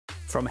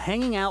From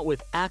hanging out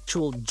with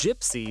actual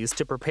gypsies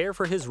to prepare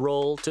for his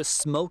role to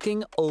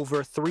smoking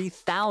over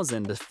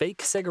 3,000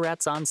 fake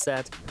cigarettes on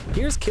set,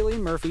 here's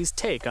Cillian Murphy's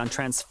take on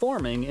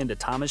transforming into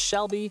Thomas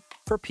Shelby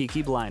for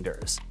Peaky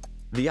Blinders.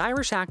 The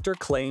Irish actor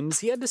claims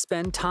he had to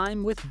spend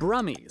time with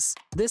Brummies.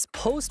 This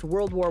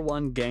post-World War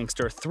I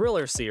gangster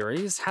thriller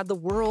series had the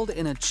world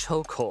in a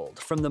chokehold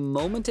from the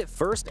moment it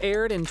first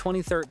aired in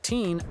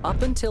 2013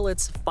 up until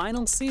its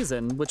final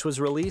season, which was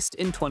released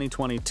in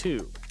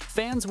 2022.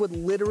 Fans would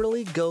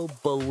literally go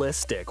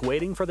ballistic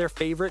waiting for their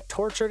favorite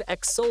tortured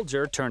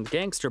ex-soldier turned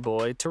gangster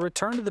boy to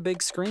return to the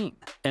big screen.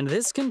 And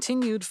this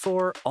continued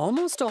for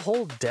almost a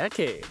whole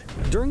decade.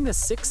 During the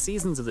 6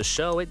 seasons of the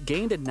show, it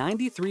gained a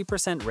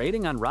 93%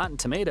 rating on Rotten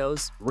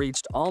Tomatoes,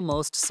 reached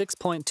almost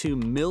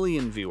 6.2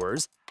 million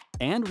viewers,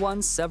 and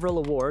won several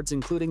awards,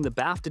 including the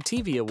BAFTA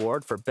TV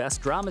Award for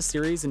Best Drama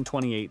Series in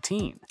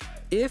 2018.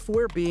 If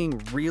we're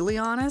being really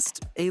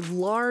honest, a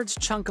large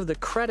chunk of the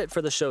credit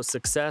for the show's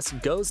success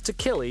goes to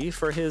Cillian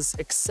for his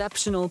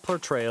exceptional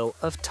portrayal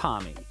of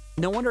Tommy.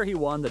 No wonder he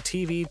won the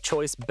TV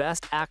Choice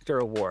Best Actor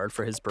Award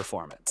for his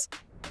performance.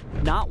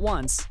 Not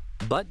once,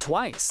 but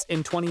twice,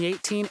 in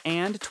 2018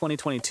 and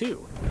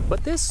 2022.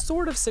 But this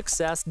sort of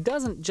success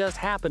doesn't just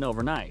happen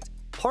overnight.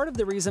 Part of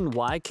the reason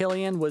why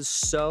Cillian was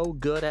so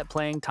good at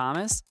playing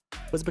Thomas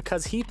was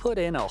because he put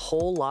in a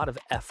whole lot of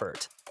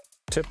effort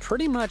to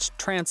pretty much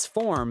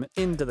transform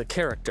into the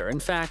character. In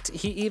fact,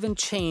 he even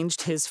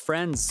changed his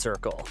friends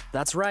circle.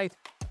 That's right,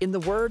 in the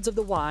words of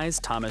the wise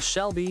Thomas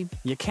Shelby,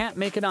 you can't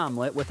make an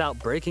omelet without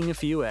breaking a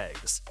few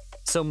eggs.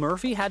 So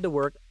Murphy had to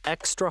work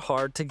extra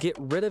hard to get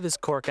rid of his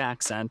Cork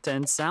accent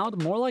and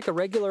sound more like a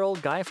regular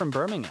old guy from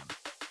Birmingham.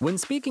 When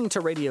speaking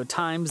to Radio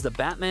Times, the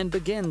Batman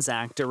Begins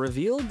actor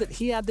revealed that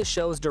he had the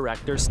show's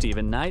director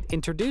Stephen Knight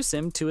introduce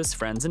him to his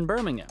friends in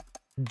Birmingham,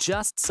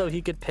 just so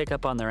he could pick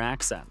up on their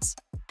accents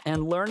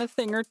and learn a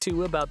thing or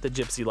two about the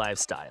gypsy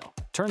lifestyle.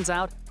 Turns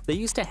out, they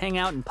used to hang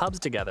out in pubs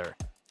together.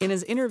 In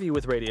his interview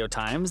with Radio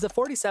Times, the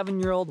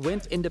 47-year-old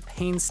went into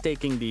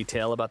painstaking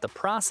detail about the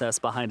process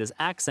behind his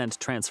accent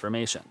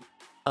transformation.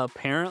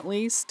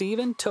 Apparently,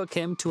 Stephen took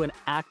him to an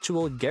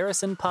actual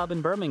garrison pub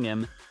in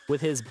Birmingham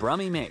with his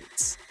Brummie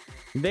mates.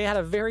 They had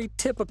a very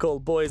typical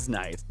boys'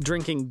 night,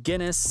 drinking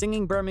Guinness,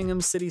 singing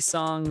Birmingham City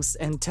songs,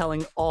 and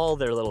telling all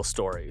their little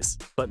stories.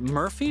 But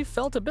Murphy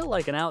felt a bit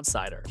like an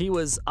outsider. He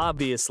was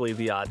obviously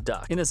the odd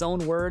duck. In his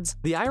own words,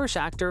 the Irish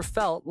actor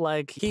felt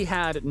like he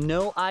had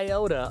no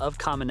iota of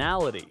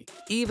commonality,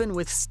 even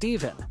with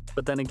Stephen.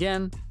 But then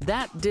again,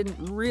 that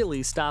didn't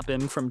really stop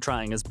him from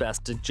trying his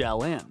best to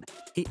gel in.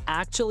 He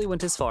actually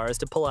went as far as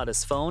to pull out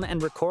his phone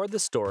and record the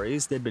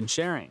stories they'd been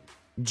sharing,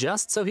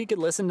 just so he could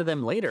listen to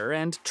them later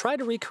and try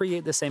to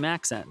recreate the same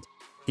accent.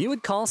 He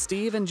would call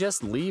Steve and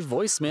just leave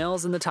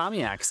voicemails in the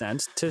Tommy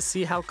accent to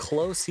see how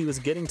close he was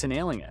getting to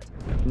nailing it.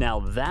 Now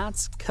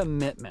that's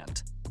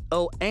commitment.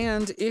 Oh,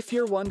 and if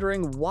you're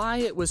wondering why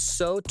it was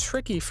so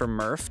tricky for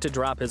Murph to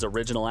drop his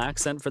original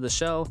accent for the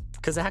show,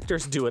 because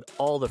actors do it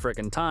all the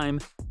frickin' time,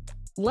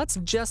 let's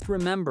just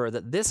remember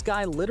that this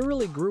guy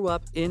literally grew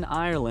up in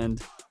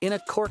Ireland in a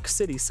Cork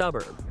City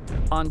suburb.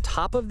 On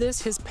top of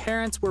this, his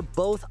parents were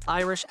both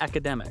Irish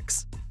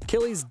academics.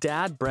 Cillian's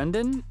dad,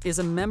 Brendan, is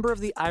a member of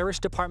the Irish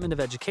Department of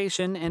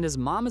Education and his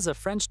mom is a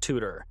French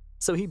tutor,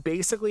 so he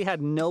basically had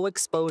no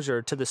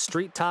exposure to the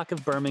street talk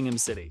of Birmingham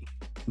City.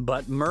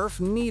 But Murph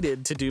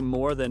needed to do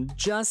more than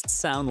just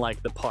sound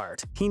like the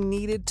part. He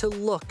needed to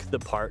look the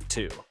part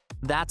too.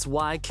 That's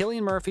why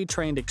Cillian Murphy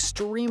trained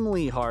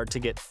extremely hard to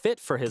get fit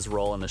for his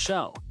role in the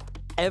show.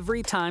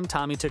 Every time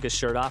Tommy took his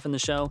shirt off in the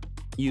show,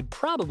 you'd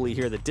probably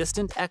hear the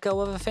distant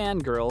echo of a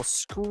fangirl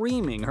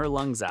screaming her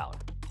lungs out.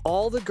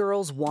 All the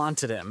girls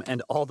wanted him,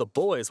 and all the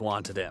boys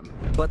wanted him.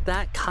 But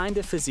that kind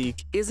of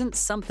physique isn't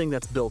something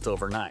that's built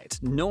overnight,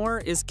 nor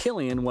is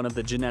Cillian one of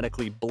the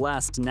genetically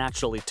blessed,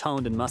 naturally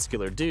toned and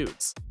muscular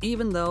dudes,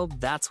 even though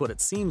that's what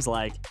it seems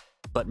like.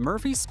 But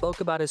Murphy spoke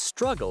about his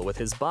struggle with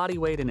his body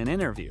weight in an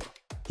interview.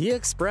 He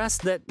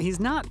expressed that he's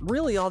not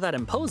really all that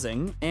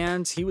imposing,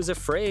 and he was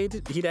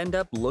afraid he'd end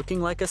up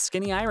looking like a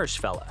skinny Irish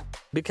fella,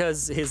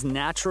 because his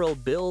natural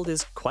build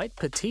is quite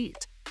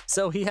petite.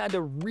 So he had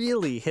to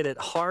really hit it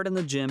hard in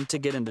the gym to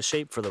get into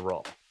shape for the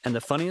role. And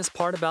the funniest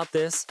part about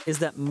this is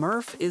that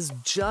Murph is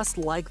just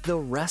like the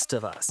rest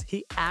of us.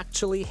 He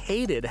actually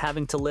hated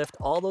having to lift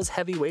all those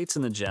heavy weights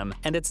in the gym,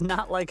 and it's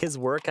not like his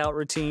workout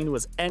routine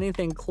was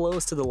anything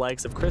close to the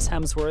likes of Chris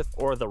Hemsworth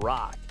or The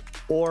Rock,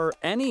 or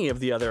any of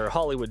the other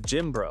Hollywood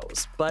gym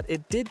bros, but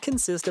it did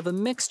consist of a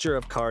mixture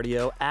of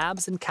cardio,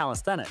 abs, and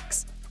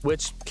calisthenics,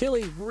 which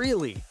Cillian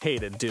really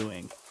hated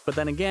doing. But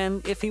then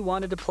again, if he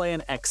wanted to play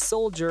an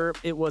ex-soldier,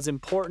 it was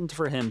important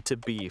for him to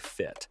be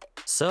fit.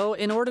 So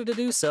in order to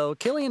do so,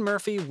 Cillian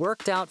Murphy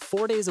worked out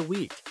 4 days a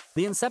week.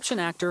 The Inception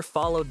actor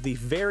followed the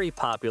very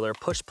popular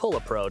push-pull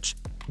approach,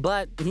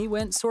 but he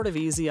went sort of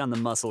easy on the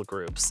muscle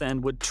groups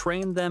and would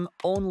train them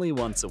only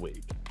once a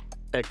week.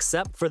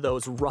 Except for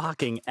those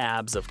rocking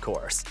abs, of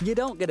course. You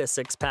don't get a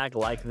six-pack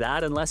like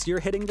that unless you're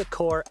hitting the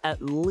core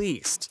at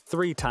least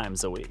 3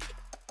 times a week.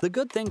 The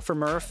good thing for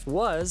Murph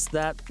was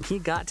that he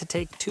got to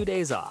take 2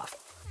 days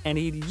off, and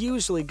he'd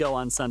usually go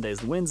on Sundays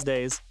and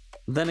Wednesdays.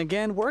 Then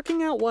again,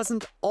 working out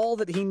wasn't all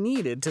that he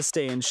needed to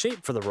stay in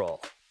shape for the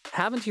role.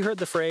 Haven't you heard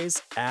the phrase,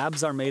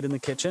 abs are made in the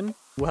kitchen?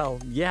 Well,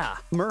 yeah,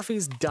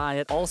 Murphy's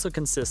diet also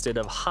consisted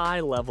of high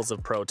levels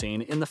of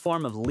protein in the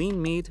form of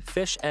lean meat,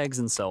 fish, eggs,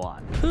 and so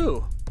on.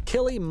 Whew,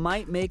 Cillian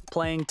might make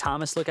playing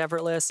Thomas look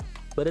effortless,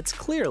 but it's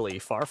clearly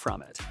far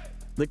from it.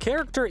 The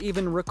character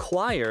even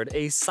required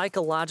a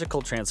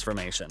psychological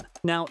transformation.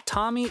 Now,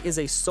 Tommy is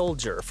a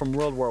soldier from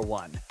World War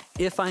I.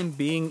 If I'm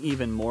being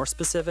even more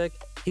specific,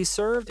 he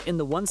served in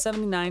the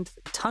 179th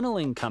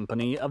Tunneling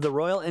Company of the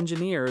Royal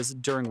Engineers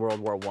during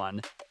World War I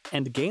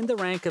and gained the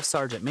rank of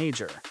Sergeant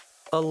Major,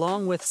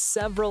 along with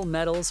several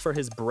medals for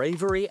his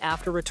bravery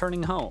after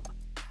returning home.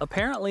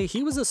 Apparently,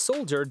 he was a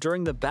soldier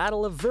during the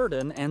Battle of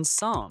Verdun and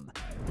Somme.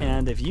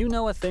 And if you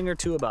know a thing or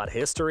two about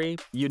history,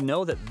 you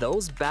know that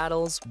those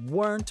battles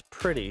weren't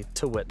pretty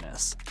to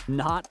witness.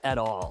 Not at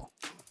all.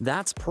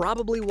 That's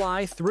probably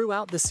why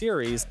throughout the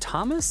series,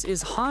 Thomas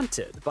is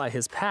haunted by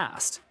his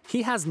past.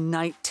 He has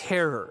night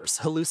terrors,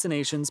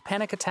 hallucinations,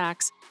 panic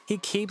attacks. He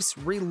keeps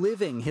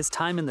reliving his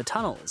time in the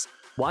tunnels,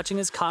 watching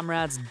his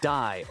comrades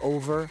die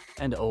over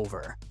and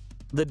over.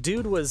 The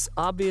dude was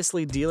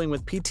obviously dealing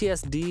with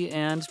PTSD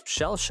and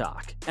shell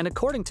shock, and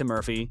according to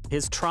Murphy,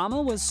 his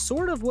trauma was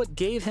sort of what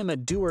gave him a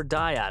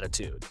do-or-die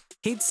attitude.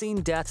 He'd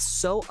seen death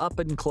so up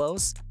and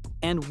close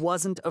and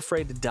wasn't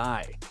afraid to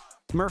die.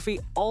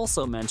 Murphy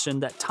also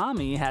mentioned that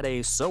Tommy had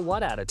a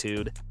so-what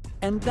attitude,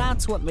 and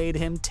that's what made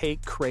him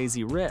take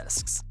crazy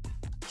risks.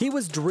 He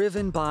was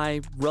driven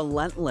by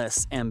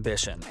relentless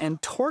ambition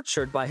and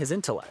tortured by his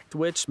intellect,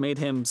 which made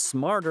him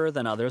smarter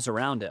than others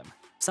around him.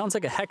 Sounds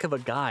like a heck of a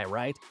guy,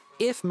 right?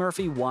 If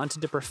Murphy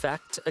wanted to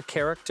perfect a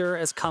character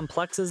as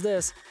complex as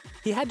this,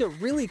 he had to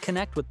really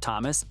connect with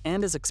Thomas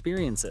and his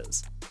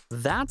experiences.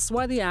 That's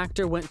why the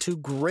actor went to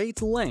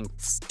great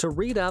lengths to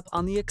read up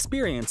on the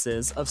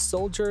experiences of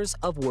soldiers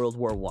of World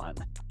War I.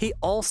 He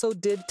also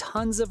did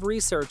tons of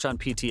research on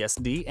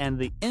PTSD and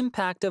the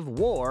impact of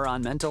war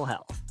on mental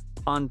health.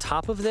 On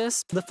top of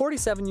this, the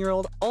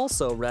 47-year-old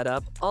also read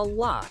up a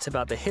lot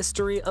about the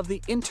history of the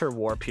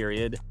interwar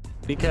period,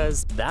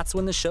 because that's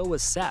when the show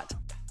was set.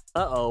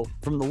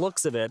 From the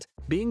looks of it,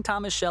 being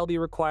Thomas Shelby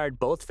required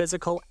both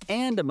physical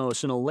and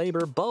emotional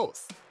labor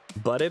both.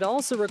 But it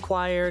also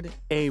required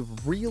a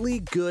really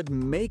good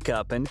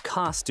makeup and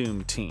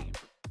costume team.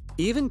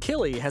 Even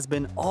Cillian has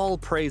been all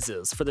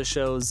praises for the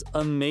show's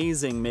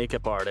amazing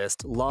makeup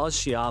artist, Laz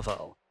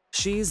Schiavo.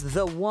 She's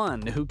the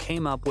one who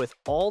came up with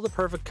all the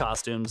perfect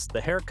costumes,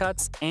 the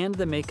haircuts, and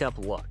the makeup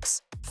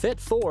looks, fit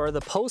for the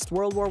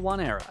post-World War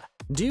I era.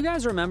 Do you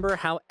guys remember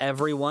how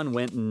everyone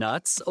went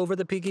nuts over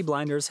the Peaky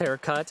Blinders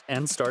haircut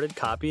and started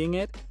copying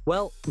it?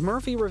 Well,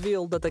 Murphy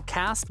revealed that the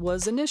cast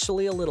was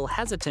initially a little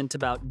hesitant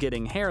about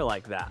getting hair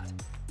like that.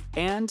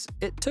 And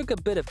it took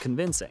a bit of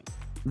convincing.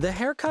 The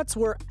haircuts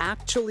were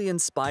actually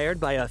inspired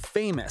by a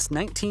famous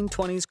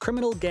 1920s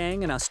criminal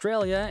gang in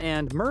Australia,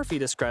 and Murphy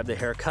described the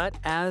haircut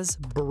as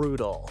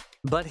brutal.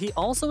 But he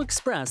also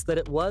expressed that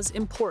it was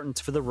important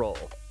for the role.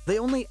 They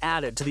only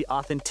added to the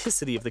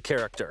authenticity of the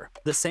character,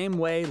 the same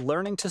way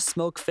learning to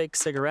smoke fake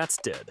cigarettes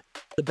did.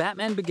 The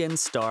Batman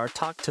Begins star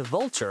talked to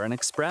Vulture and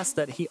expressed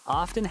that he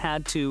often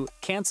had to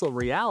cancel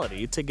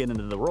reality to get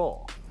into the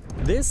role.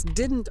 This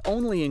didn't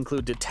only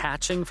include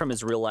detaching from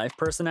his real-life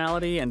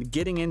personality and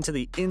getting into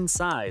the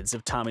insides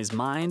of Tommy's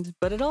mind,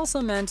 but it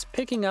also meant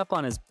picking up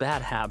on his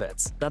bad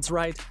habits. That's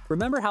right,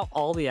 remember how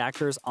all the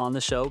actors on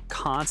the show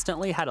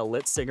constantly had a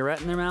lit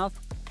cigarette in their mouth?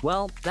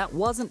 Well, that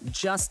wasn't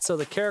just so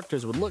the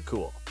characters would look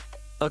cool.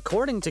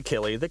 According to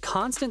Cillian, the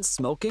constant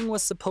smoking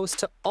was supposed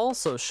to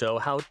also show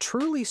how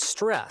truly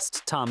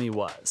stressed Tommy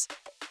was.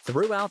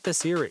 Throughout the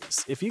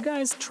series, if you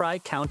guys try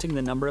counting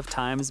the number of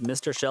times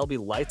Mr. Shelby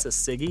lights a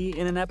ciggy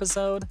in an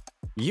episode,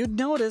 you'd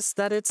notice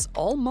that it's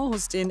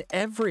almost in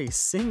every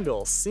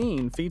single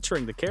scene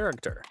featuring the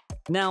character.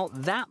 Now,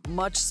 that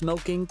much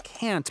smoking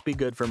can't be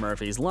good for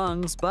Murphy's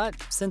lungs, but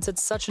since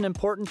it's such an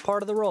important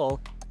part of the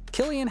role,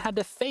 Cillian had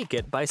to fake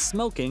it by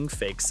smoking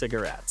fake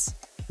cigarettes.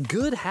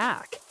 Good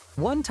hack!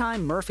 One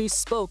time, Murphy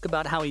spoke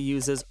about how he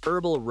uses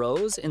herbal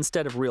rose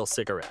instead of real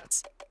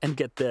cigarettes. And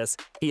get this,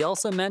 he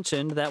also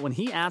mentioned that when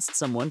he asked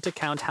someone to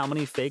count how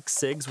many fake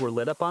cigs were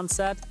lit up on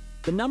set,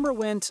 the number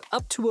went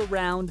up to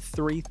around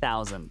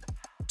 3,000.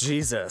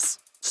 Jesus.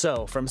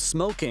 So, from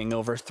smoking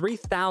over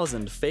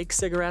 3,000 fake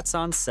cigarettes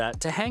on set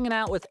to hanging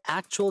out with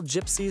actual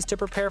gypsies to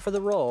prepare for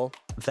the role,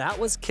 that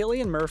was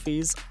Cillian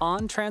Murphy's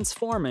on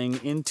transforming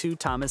into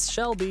Thomas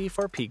Shelby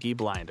for Peaky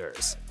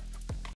Blinders.